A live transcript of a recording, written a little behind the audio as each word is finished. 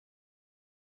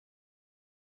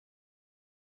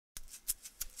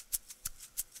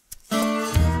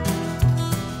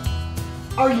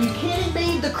Are you kidding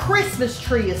me? The Christmas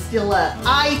tree is still up.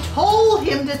 I told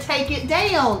him to take it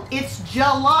down. It's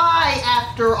July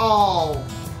after all.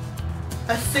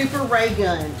 A super ray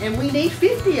gun, and we need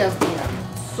 50 of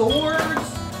them. Swords.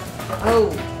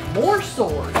 Oh, more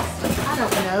swords. I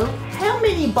don't know. How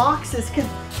many boxes could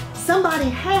somebody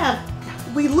have?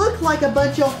 We look like a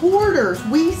bunch of hoarders.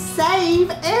 We save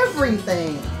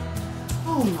everything.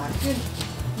 Oh my goodness.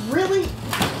 Really?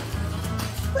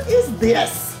 What is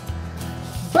this?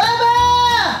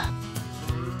 Bubba!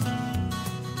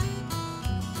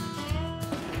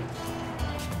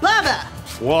 Bubba!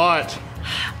 What?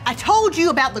 I told you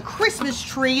about the Christmas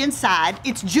tree inside.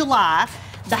 It's July.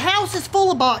 The house is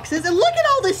full of boxes, and look at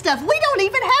all this stuff. We don't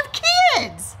even have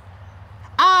kids.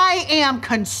 I am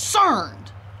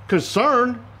concerned.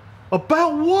 Concerned?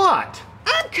 About what?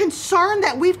 I'm concerned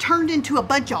that we've turned into a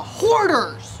bunch of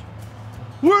hoarders.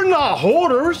 We're not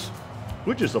hoarders.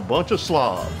 We're just a bunch of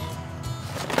slobs.